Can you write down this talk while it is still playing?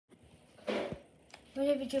What's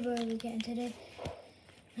up, it's your boy Luca, and today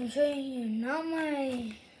I'm showing you not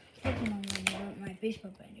my Pokemon binder, but my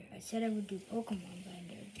baseball binder. I said I would do Pokemon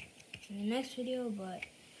binder in the next video, but I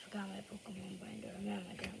forgot my Pokemon binder. I'm at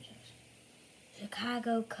my grandma's house.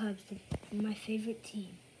 Chicago Cubs, my favorite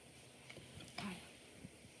team.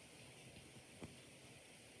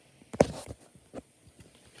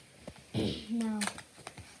 Now,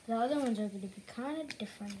 the other ones are going to be kind of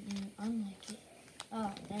different and unlike it.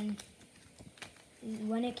 Oh, and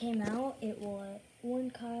when it came out,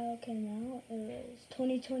 when Kyle came out, it was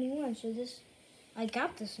 2021. So I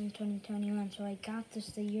got this in 2021. So I got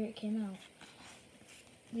this the year it came out.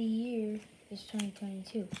 The year is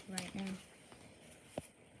 2022 right now.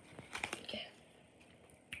 Okay.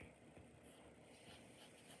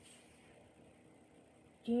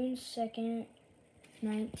 June 2nd,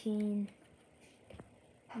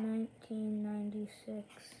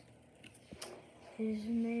 1996. His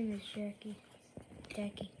name is Jackie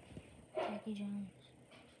Jones.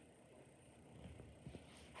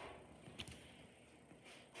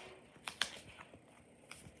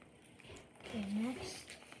 Okay, next,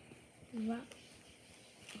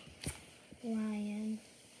 Ryan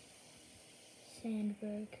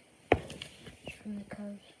Sandberg from the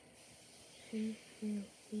Cubs.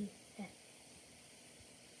 CUEF.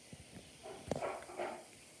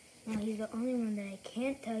 Now he's the only one that I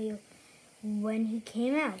can't tell you when he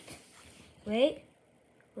came out. Wait.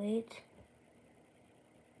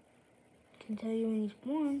 Can tell you when he's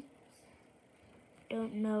born.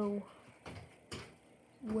 Don't know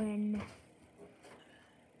when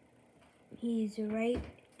he's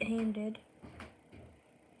right-handed.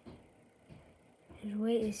 His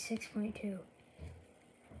weight is 6.2.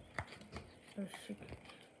 Or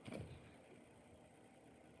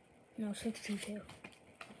 62.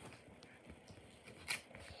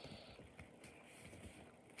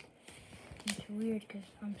 It's weird because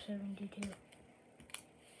I'm 72.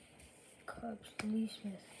 Cubs, Lee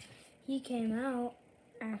Smith. He came out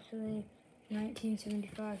actually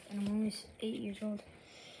 1975, and I'm only 8 years old.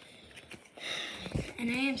 And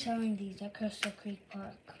I am selling these at Crystal Creek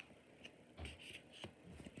Park.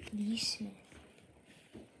 Lee Smith.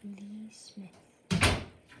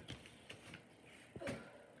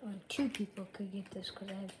 Only 2 people could get this because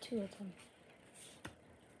I have 2 of them.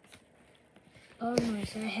 Oh no,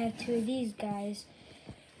 so I have 2 of these guys.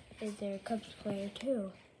 They're a Cubs player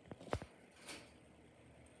too.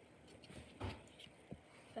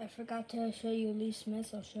 I forgot to show you Lee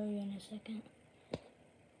Smith. I'll show you in a second.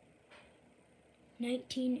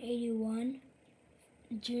 1981,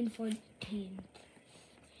 June 14th.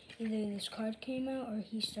 Either this card came out or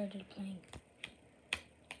he started playing.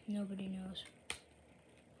 Nobody knows.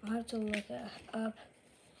 I'll have to look up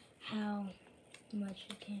how much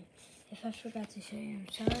it came. If I forgot to show you, I'm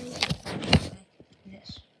sorry. Like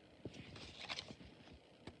this.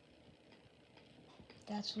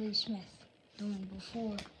 That's Lee Smith. The one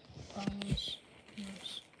before was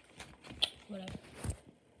whatever.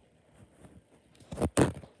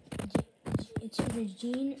 It's either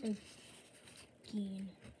Gene or Geen.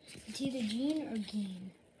 It's either Gene or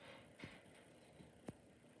Geen.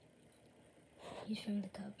 He's from the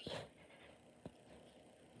Cubs.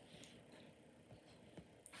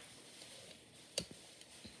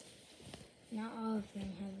 Not all of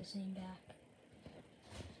them have the same back.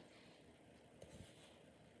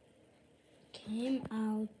 Came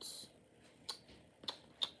out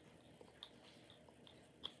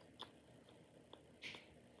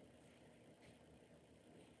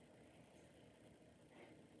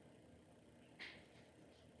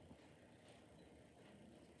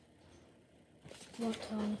what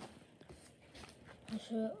time?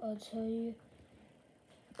 I'll tell you.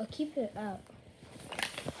 I'll keep it out.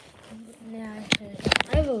 Now I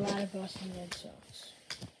have a lot of Boston Red Sox,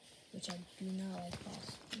 which I do not like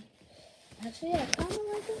Boston. Actually, I kind of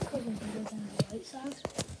like it because I'm better than the White Sox,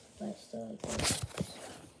 but I still like the Red Sox.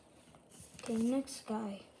 Okay, next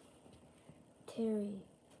guy, Terry,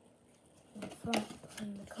 from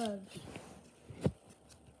the Cubs.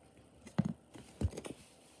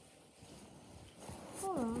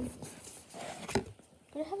 Hold on.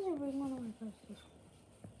 But it has a ring on my posters.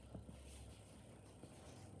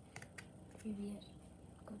 PBS.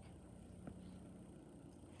 Good.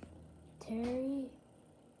 Terry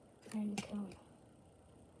Francona.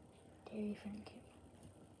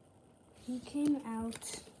 He came out.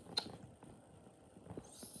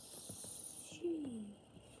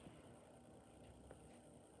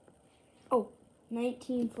 Oh,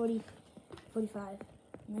 1945.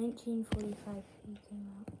 1945 he came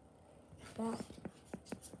out. That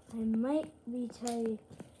I might be telling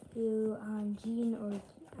you on Gene or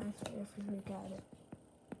I forgot it.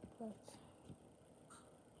 Let's.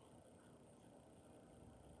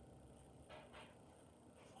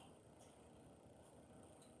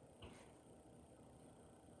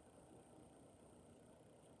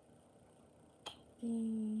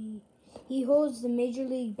 He holds the Major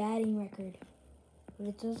League batting record, but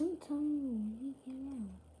it doesn't tell me when he came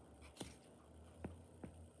out.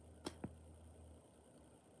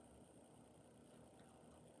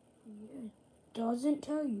 It doesn't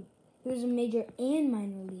tell you. He was a major and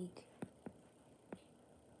minor league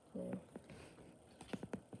player.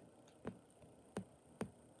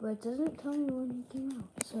 But it doesn't tell me when he came out.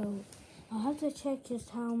 So I'll have to check just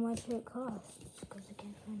how much it costs because I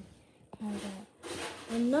can't find it. Now that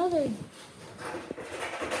another.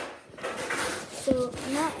 So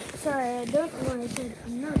sorry, I don't know why I said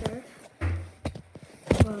another.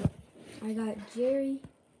 But I got Jerry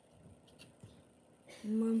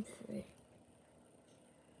Mumphrey.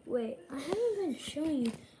 Wait, I haven't been showing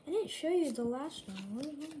you. I didn't show you the last one. What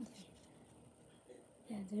is wrong with me?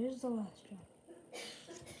 Yeah, there's the last one.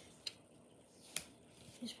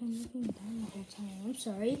 Just been looking down the whole time. I'm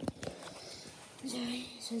sorry. Sorry.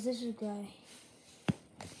 So this is a guy.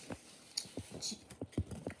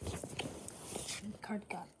 Card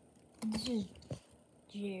got. This is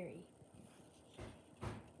Jerry.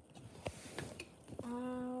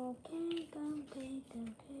 Okay.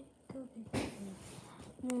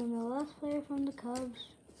 And then the last player from the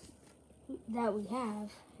Cubs that we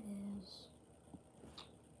have is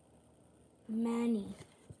Manny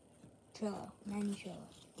Trillo.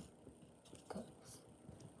 Cubs.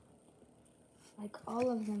 Like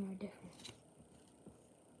all of them are different.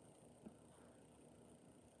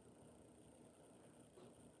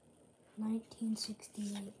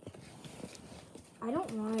 $1968. I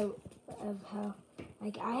don't know of how.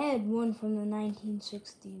 Like I had one from the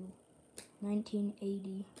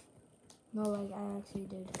 1980. No, like I actually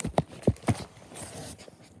did.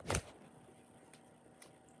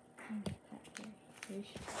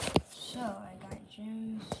 So I got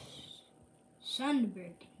Jim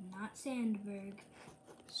Sundberg, not Sandberg,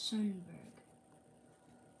 Sundberg.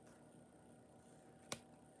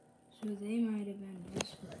 So they might have been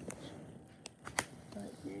this players,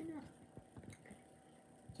 but they're not.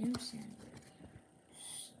 Jim Sandberg.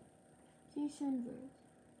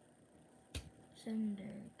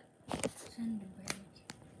 Sundberg.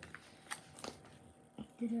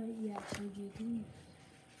 Did I? Yeah, so you can.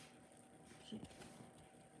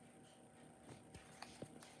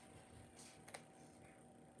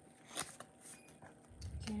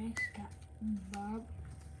 Next got Bob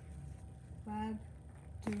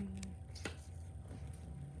Green.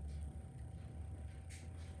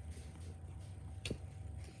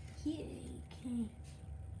 He came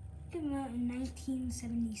out in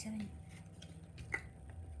 1977.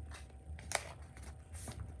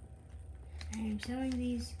 I am selling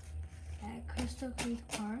these at Crystal Creek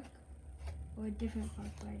Park, or a different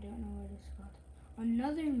park, but I don't know what it's called.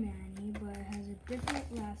 Another Manny, but it has a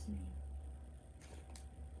different last name.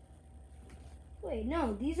 Wait,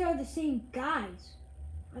 no, these are the same guys.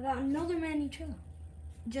 I got another Manny Trillo,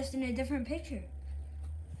 just in a different picture.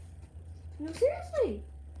 No, seriously.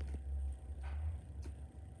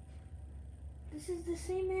 This is the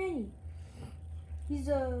same Manny.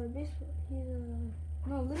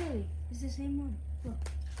 No, literally, it's the same one. Look,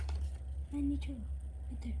 Manny Trillo,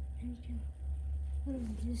 right there, Manny Trillo.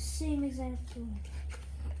 Literally, the same exact one.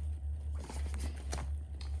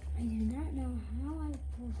 I do not know how I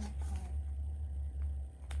pulled that card.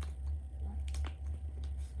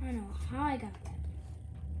 I don't know how I got that.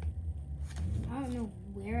 I don't know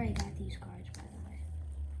where I got these cards, by the way.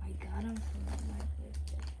 I got them from my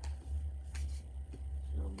birthday.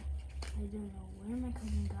 So, I don't know where my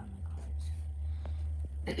cousin got my cards.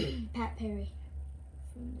 Pat Perry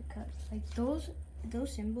from the Cubs. Like,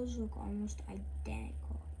 those symbols look almost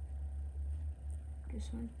identical. This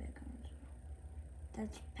one's bigger as well.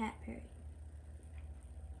 That's Pat Perry.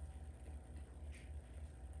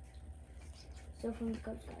 Still from the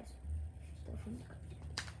Cubs, guys. Still from the Cubs.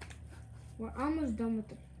 We're almost done with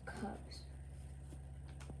the Cubs.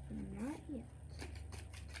 Not yet.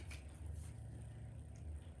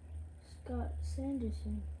 Scott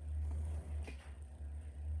Sanderson.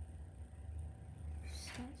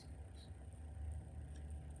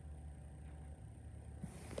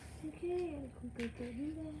 Okay, I can get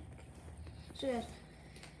him back. So yes,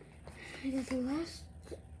 I got the last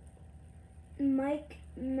Mike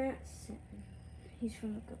Matson. He's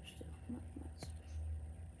from the Cubs too. Mike Matson.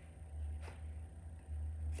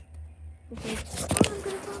 Okay. Oh, I'm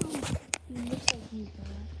gonna follow him. He looks like he's doing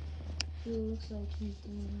that. He looks like he's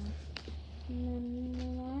doing that. And then the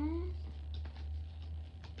last,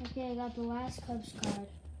 I Okay, I got the last Cubs card.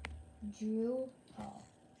 Drew Hall.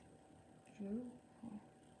 Drew Hall.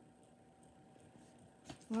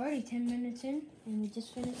 We're already 10 minutes in, and we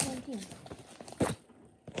just finished one team.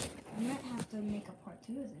 I might have to make a part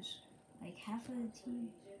 2 of this. Like half of the team.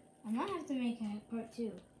 I might have to make a part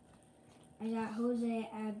 2. I got Jose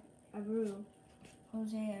Abreu.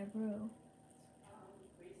 Jose Abreu.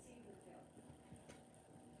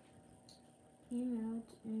 Came out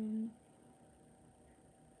in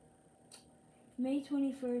May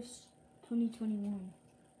 21st, 2021.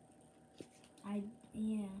 I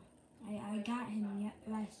got him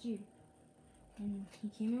last year. And he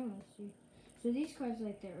came out last year. So these cards are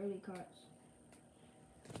like the early cards.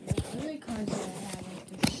 And the early cards that I have, like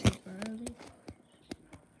they're super early.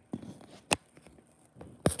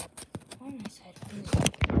 On my side, you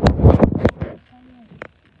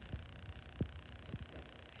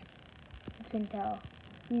can tell.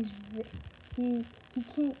 He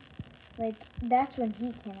can't, like, that's when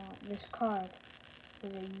he came out. This card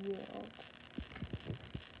was a year old.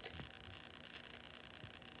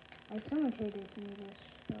 Like, someone traded me this,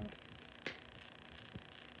 so.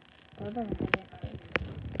 I don't have that card.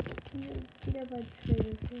 Get up by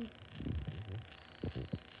trader too.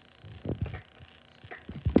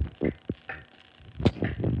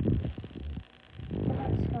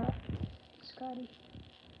 Scotty.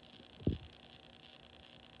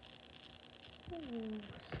 Ooh,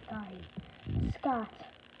 Scott.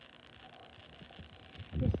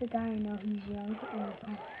 Just the guy I know, he's young,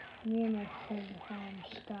 and me and my friend call him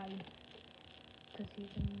Scotty. Because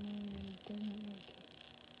he's a man and he doesn't like it.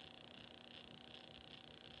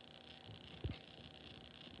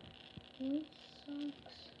 Who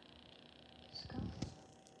sucks? Scott.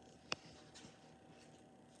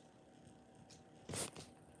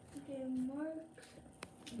 Okay, Mark.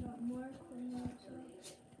 I got Mark on that side.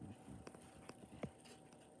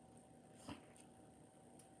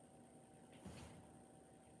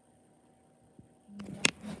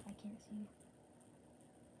 I can't see.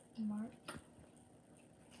 Mark.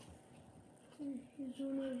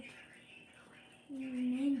 He's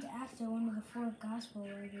named after one of the 4 gospel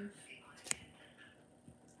writers.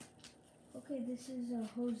 Okay, this is a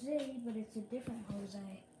Jose, but it's a different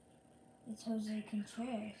Jose. It's Jose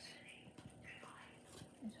Contreras.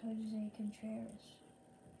 It's Jose Contreras.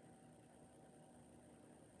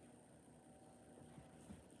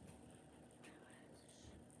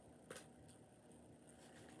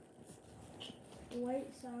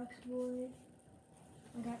 White Sox boy.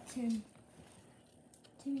 I got Tim.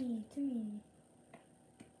 Timmy.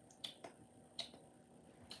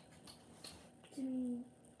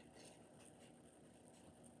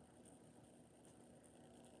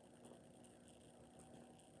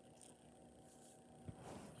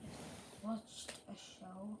 Watched a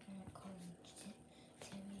show and it called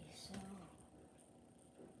Timmy, so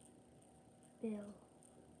Bill.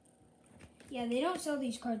 Yeah, they don't sell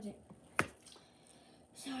these cards.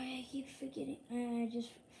 Sorry, I keep forgetting. I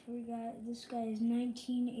just forgot. This guy is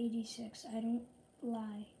 1986. I don't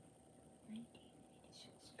lie.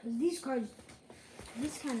 1986. Because these cards,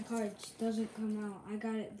 this kind of cards doesn't come out. I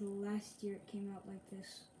got it the last year it came out like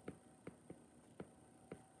this.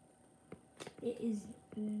 It is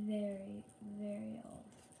very, very old.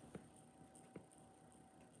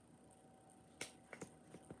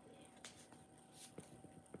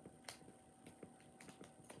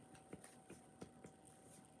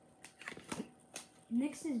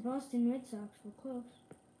 Next is Boston Red Sox. We're close.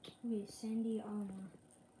 Okay, Sandy Alomar.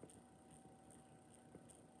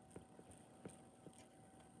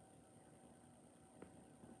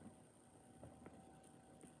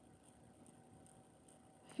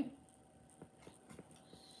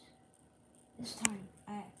 This time,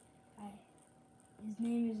 his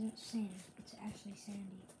name isn't Sam. It's actually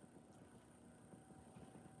Sandy.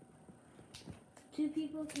 2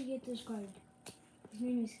 people can get this card. His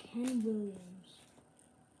name is Ken Williams.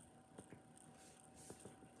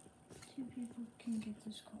 2 people can get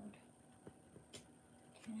this card.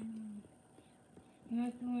 Ken. You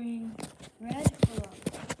might be wearing red or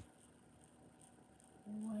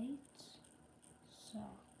white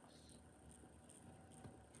socks.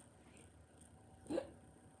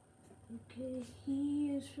 Okay,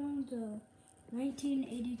 he is from the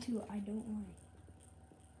 1982. I don't like.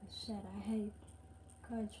 I said I hate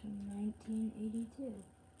cards from 1982.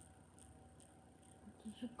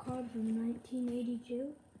 There's a card from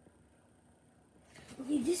 1982.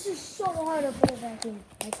 Okay, this is so hard to put it back in.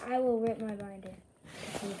 Like, I will rip my binder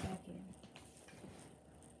to put it back in.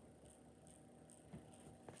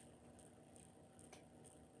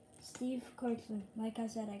 Steve Kirkland. Like I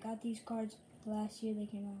said, I got these cards the last year they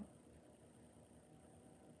came out.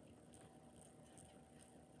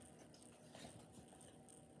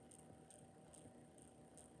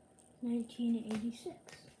 1986.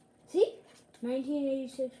 See?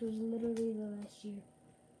 1986 was literally the last year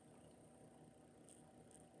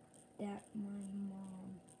that my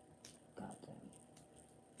mom got them.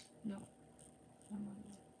 No, not my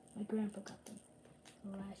mom. My grandpa got them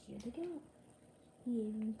the last year. Look at him. He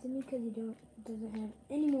gave them to me because he doesn't have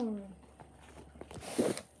any more room.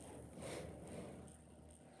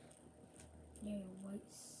 They're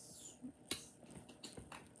white sweets.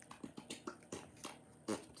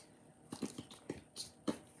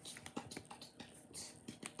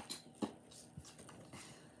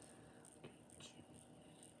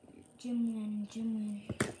 Jim win.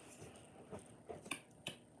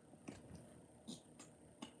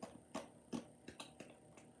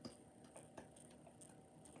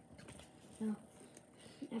 Now,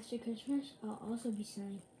 after Christmas, I'll also be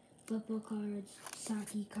selling football cards,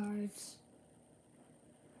 soccer cards,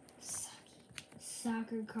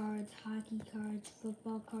 soccer cards, hockey cards,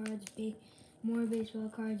 football cards, more baseball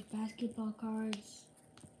cards, basketball cards,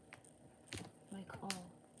 like all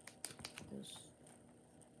those.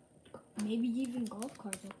 Maybe even golf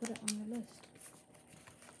cards. I'll put it on the list.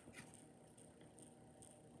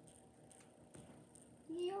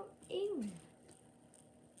 You're alien.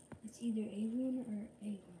 It's either alien or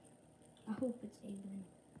alien. I hope it's alien.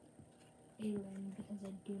 Alien, because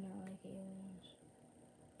I do not like aliens.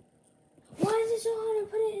 Why is it so hard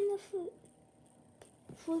to put it in the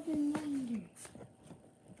flipping binder?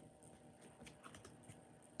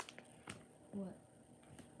 What?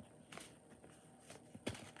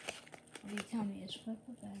 What do you tell me? Is flip a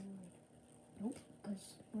bad word? Nope, because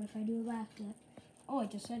what if I do a backflip? Oh, I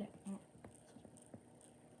just said it. Oh.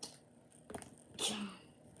 John.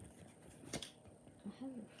 I have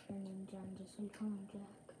a friend named John, just so call him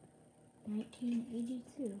Jack.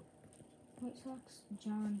 1982. White Sox,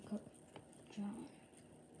 John.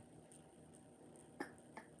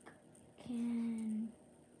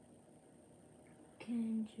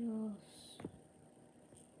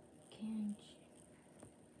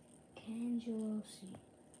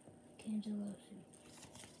 Cangelosi.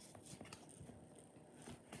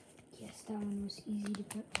 Yes, that one was easy to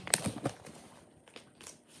put on.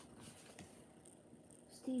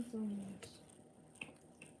 Steve Williams.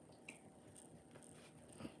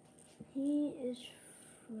 He is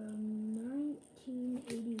from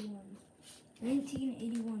 1981.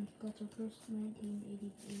 1981. Got the first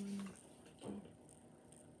 1981 kid.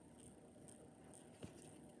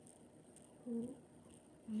 Who?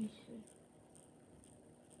 Let me see.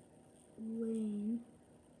 Wayne.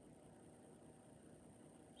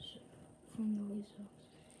 From the White Sox.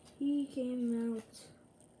 He came out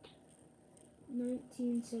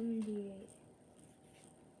 1978.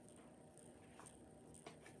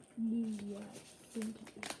 Yeah, I think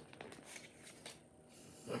it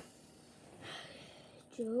is.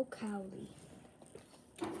 Joe Cowley.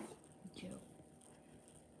 Joe.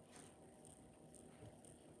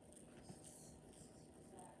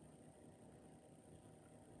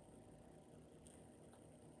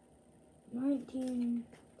 $1976.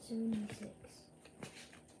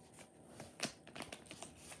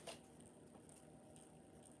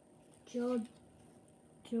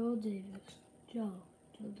 Joe Davis.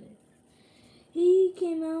 He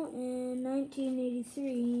came out in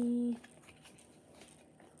 1983.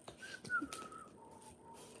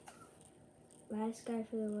 Last guy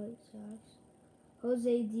for the White Sox.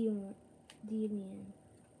 Jose De Leon.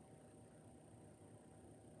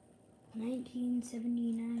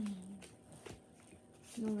 1979.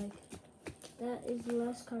 No, like, that is the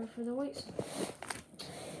last card for the White Sox.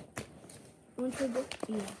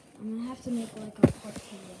 Yeah, I'm gonna have to make like a part 2.